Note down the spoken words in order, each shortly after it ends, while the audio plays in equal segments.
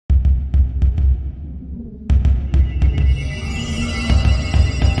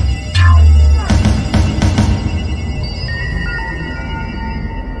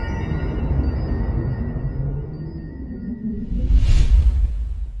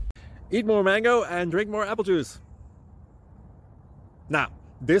Eat more mango and drink more apple juice. Now,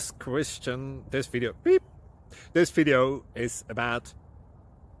 this video is about...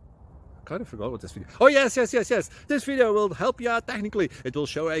 I kind of forgot what this video... Oh, yes. This video will help you out technically. It will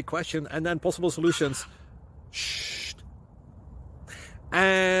show a question and then possible solutions. Shh.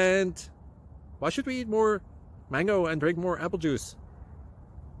 And why should we eat more mango and drink more apple juice?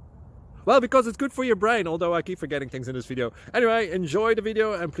 Well, because it's good for your brain, although I keep forgetting things in this video. Anyway, enjoy the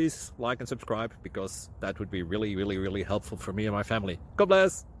video and please like and subscribe, because that would be really helpful for me and my family. God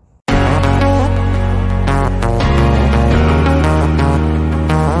bless!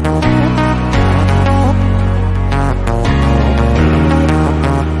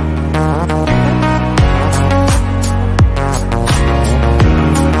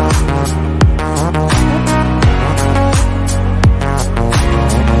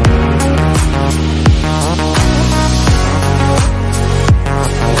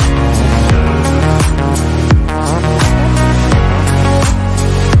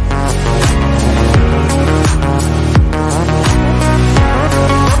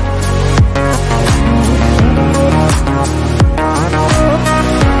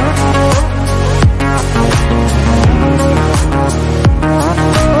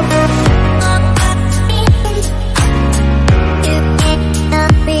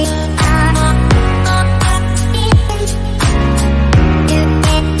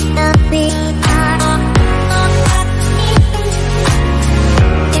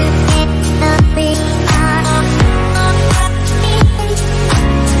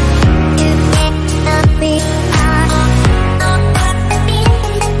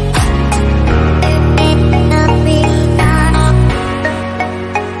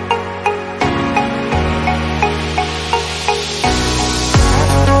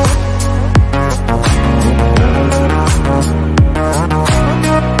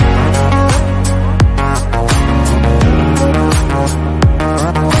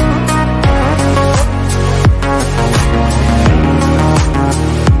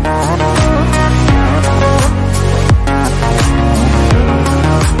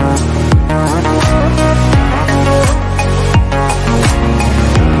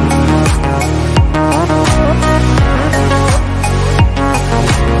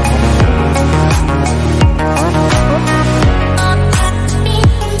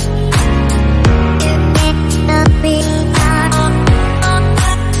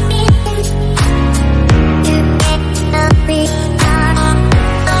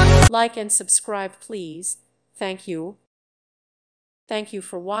 Like and subscribe, please. Thank you. Thank you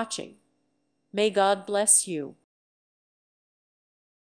for watching. May God bless you.